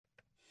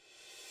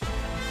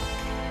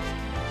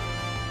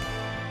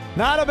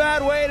Not a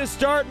bad way to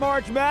start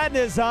March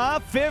Madness, huh?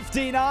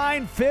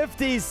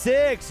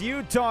 59-56.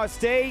 Utah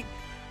State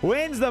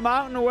wins the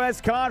Mountain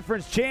West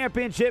Conference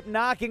Championship,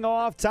 knocking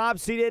off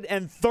top-seeded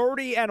and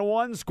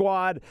 30-1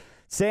 squad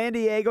San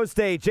Diego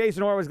State.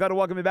 Jason Horowitz, glad to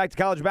welcome you back to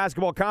College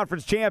Basketball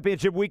Conference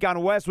Championship Week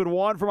on Westwood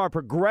 1 from our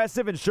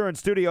Progressive Insurance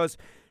Studios.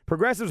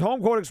 Progressive's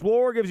Home Quote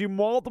Explorer gives you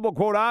multiple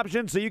quote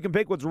options so you can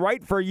pick what's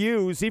right for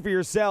you. See for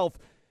yourself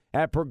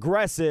at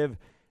Progressive.com.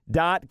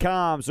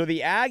 So the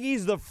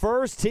Aggies, the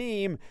first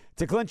team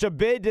to clinch a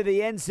bid to the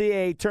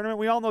NCAA tournament.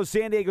 We all know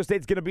San Diego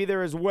State's going to be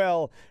there as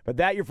well, but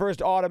that your first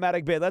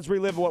automatic bid. Let's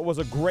relive what was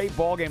a great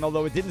ball game,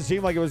 although it didn't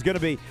seem like it was going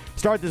to be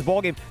start this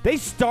ball game. They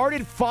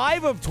started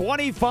 5 of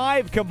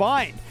 25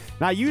 combined.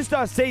 Now,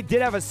 Utah State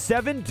did have a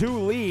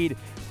 7-2 lead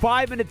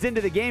 5 minutes into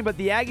the game, but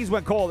the Aggies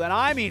went cold, and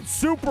I mean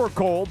super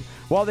cold,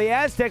 while the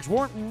Aztecs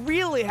weren't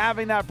really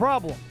having that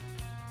problem.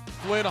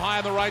 Flynn high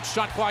on the right,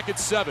 shot clock at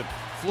 7.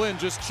 Flynn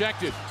just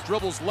checked it,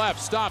 dribbles left,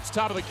 stops,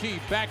 top of the key,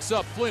 backs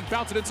up. Flynn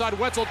bounces it inside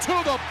Wetzel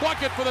to the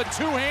bucket for the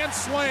two-hand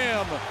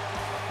slam.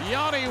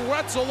 Yanni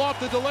Wetzel off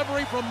the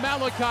delivery from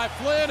Malachi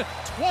Flynn,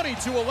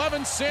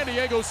 20-11 San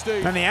Diego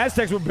State. And the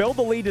Aztecs would build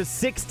the lead to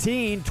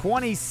 16,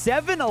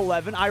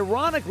 27-11,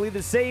 ironically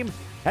the same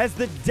as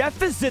the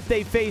deficit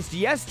they faced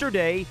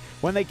yesterday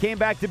when they came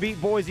back to beat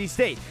Boise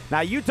State.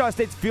 Now, Utah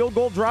State's field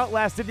goal drought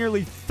lasted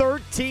nearly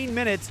 13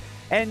 minutes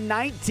and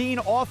 19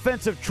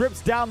 offensive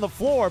trips down the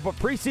floor. But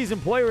preseason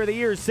player of the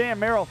year, Sam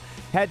Merrill,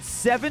 had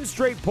 7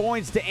 straight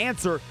points to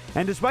answer.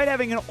 And despite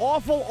having an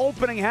awful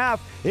opening half,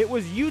 it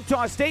was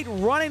Utah State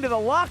running to the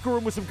locker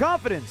room with some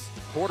confidence.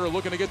 Porter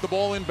looking to get the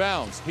ball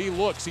inbounds. He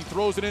looks, he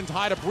throws it in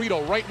high to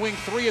Brito. Right wing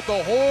 3 at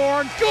the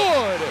horn.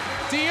 Good!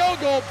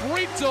 Diogo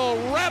Brito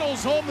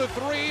rattles home the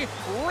 3,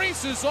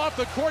 races off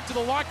the court to the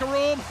locker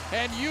room,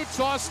 and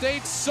Utah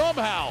State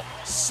somehow,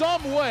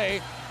 some way,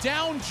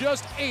 down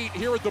just 8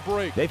 here at the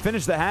break. They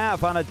finished the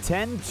half on a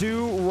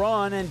 10-2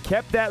 run and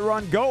kept that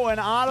run going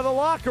out of the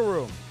locker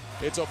room.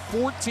 It's a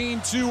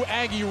 14-2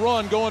 Aggie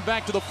run going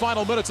back to the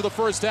final minutes of the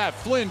first half.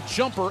 Flynn,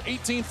 jumper,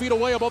 18 feet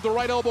away above the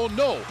right elbow,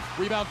 no.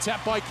 Rebound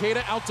tapped by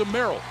Keita, out to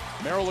Merrill.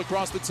 Merrill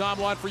across the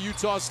timeline for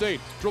Utah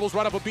State. Dribbles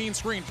right up a bean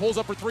screen, pulls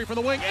up for 3 from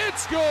the wing.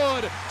 It's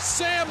good!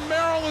 Sam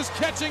Merrill is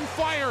catching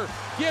fire.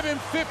 Give him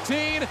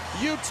 15.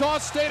 Utah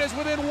State is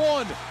within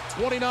 1.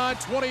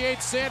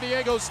 29-28 San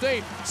Diego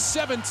State,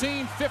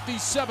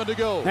 17:57 to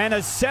go. And a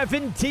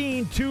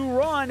 17-2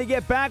 run to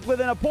get back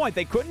within a point.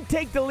 They couldn't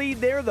take the lead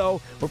there,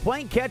 though. We're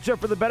playing catch-up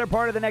for the better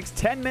part of the next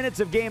 10 minutes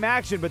of game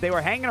action, but they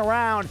were hanging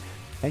around,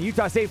 and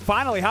Utah State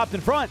finally hopped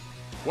in front.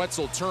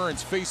 Wetzel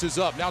turns, faces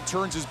up, now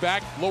turns his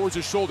back, lowers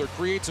his shoulder,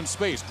 creates some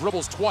space,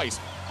 dribbles twice.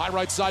 High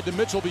right side to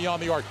Mitchell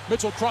beyond the arc.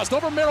 Mitchell crossed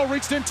over, Merrill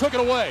reached in, took it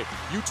away.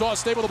 Utah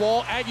State with the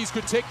ball, Aggies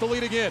could take the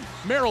lead again.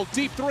 Merrill,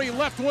 deep 3,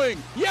 left wing.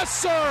 Yes,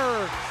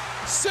 sir!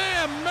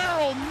 Sam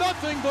Merrill,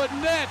 nothing but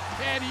net,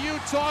 and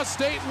Utah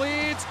State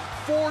leads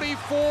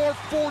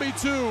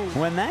 44-42.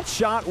 When that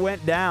shot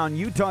went down,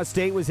 Utah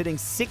State was hitting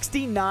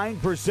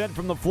 69%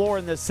 from the floor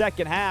in the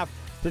second half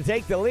to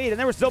take the lead, and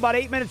there were still about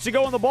 8 minutes to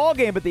go in the ball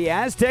game, but the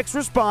Aztecs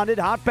responded,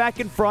 hot back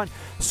in front.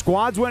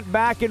 Squads went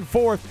back and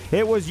forth.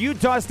 It was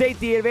Utah State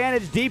the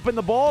advantage deep in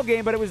the ball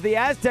game, but it was the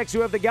Aztecs who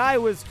have the guy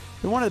who was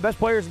one of the best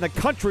players in the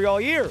country all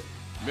year.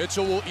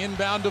 Mitchell will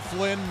inbound to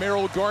Flynn.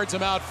 Merrill guards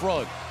him out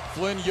front.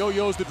 Flynn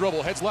yo-yos the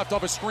dribble, heads left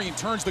off a screen,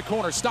 turns the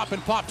corner, stop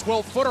and pop,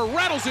 12-footer,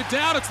 rattles it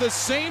down. It's the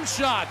same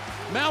shot.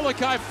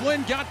 Malachi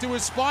Flynn got to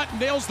his spot,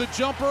 nails the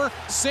jumper.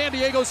 San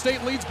Diego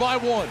State leads by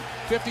 1.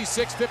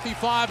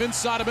 56-55,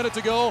 inside a minute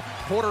to go.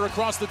 Porter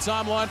across the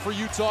timeline for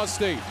Utah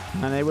State.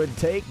 And they would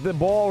take the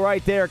ball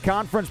right there.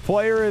 Conference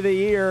Player of the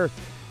Year.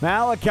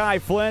 Malachi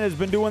Flynn has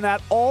been doing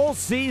that all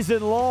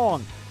season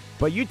long.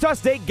 But Utah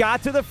State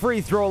got to the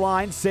free throw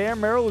line. Sam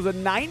Merrill was a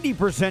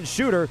 90%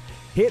 shooter.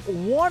 Hit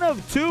 1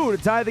 of 2 to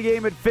tie the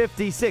game at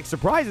 56.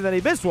 Surprising that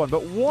he missed one,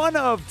 but 1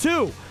 of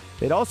 2.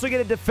 They'd also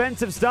get a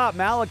defensive stop.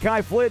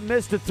 Malachi Flynn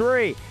missed a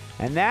 3.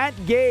 And that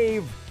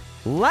gave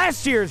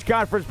last year's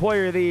Conference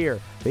Player of the Year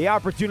the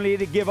opportunity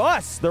to give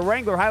us the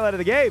Wrangler highlight of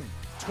the game.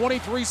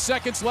 23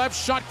 seconds left.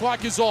 Shot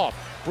clock is off.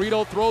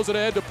 Brito throws it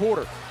ahead to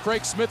Porter.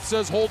 Craig Smith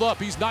says hold up.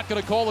 He's not going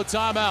to call a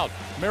timeout.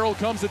 Merrill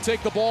comes to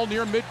take the ball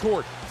near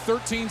midcourt.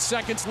 13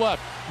 seconds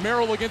left.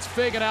 Merrill against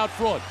Fagan out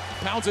front.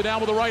 Pounds it down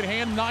with the right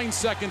hand. 9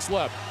 seconds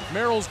left.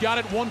 Merrill's got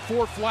it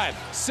 1-4 flat.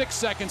 6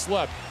 seconds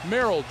left.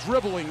 Merrill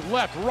dribbling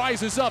left.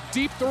 Rises up.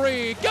 Deep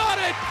 3. Got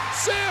it!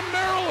 Sam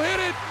Merrill hit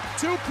it.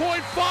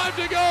 2.5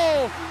 to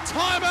go.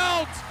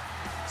 Timeout.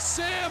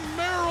 Sam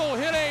Merrill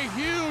hit a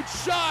huge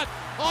shot.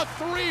 A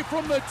 3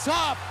 from the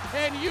top.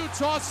 And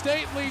Utah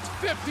State leads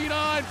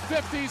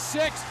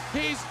 59-56.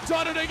 He's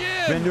done it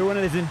again. Been doing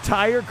it his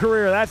entire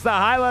career. That's the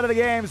highlight of the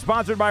game,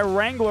 sponsored by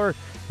Wrangler.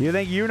 You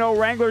think you know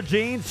Wrangler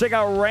jeans? Check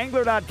out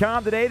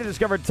Wrangler.com today to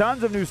discover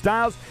tons of new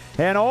styles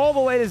and all the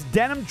latest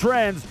denim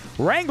trends.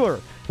 Wrangler,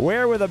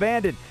 wear with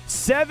abandon.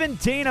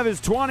 17 of his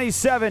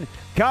 27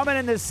 coming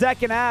in the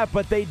second half,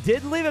 but they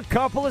did leave a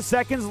couple of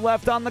seconds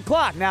left on the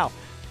clock. Now,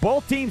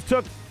 both teams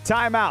took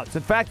timeouts.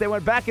 In fact, they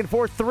went back and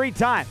forth 3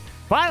 times.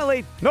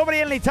 Finally, nobody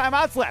had any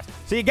timeouts left.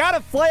 So you got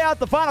to play out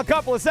the final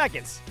couple of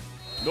seconds.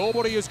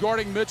 Nobody is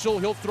guarding Mitchell.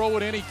 He'll throw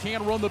it in. He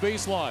can run the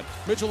baseline.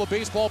 Mitchell, a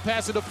baseball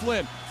pass into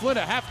Flynn. Flynn,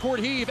 a half-court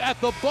heave at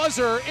the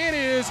buzzer. It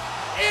is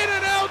in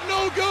and out,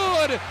 no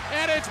good.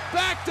 And it's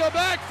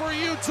back-to-back for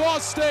Utah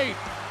State.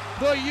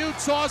 The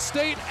Utah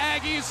State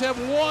Aggies have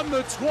won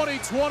the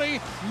 2020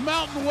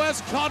 Mountain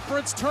West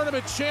Conference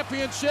Tournament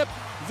Championship.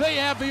 They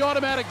have the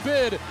automatic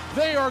bid.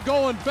 They are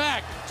going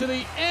back to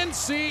the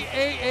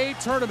NCAA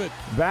tournament.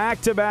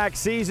 Back-to-back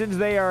seasons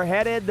they are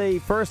headed. The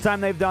first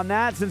time they've done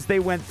that since they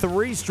went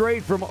 3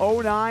 straight from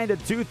 2009 to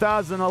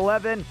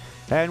 2011.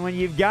 And when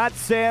you've got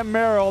Sam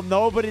Merrill,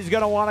 nobody's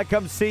going to want to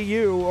come see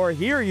you or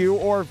hear you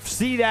or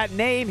see that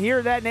name,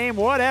 hear that name,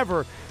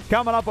 whatever,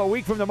 coming up a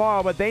week from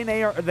tomorrow. But they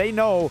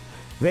know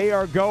they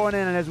are going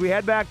in. And as we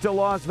head back to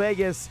Las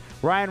Vegas,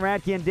 Ryan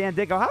Radtke and Dan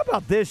Dickau, how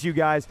about this, you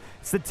guys?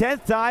 It's the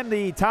 10th time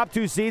the top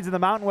 2 seeds in the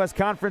Mountain West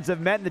Conference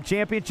have met in the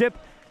championship.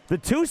 The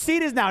 2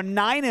 seed is now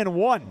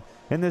 9-1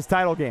 in this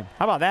title game.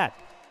 How about that?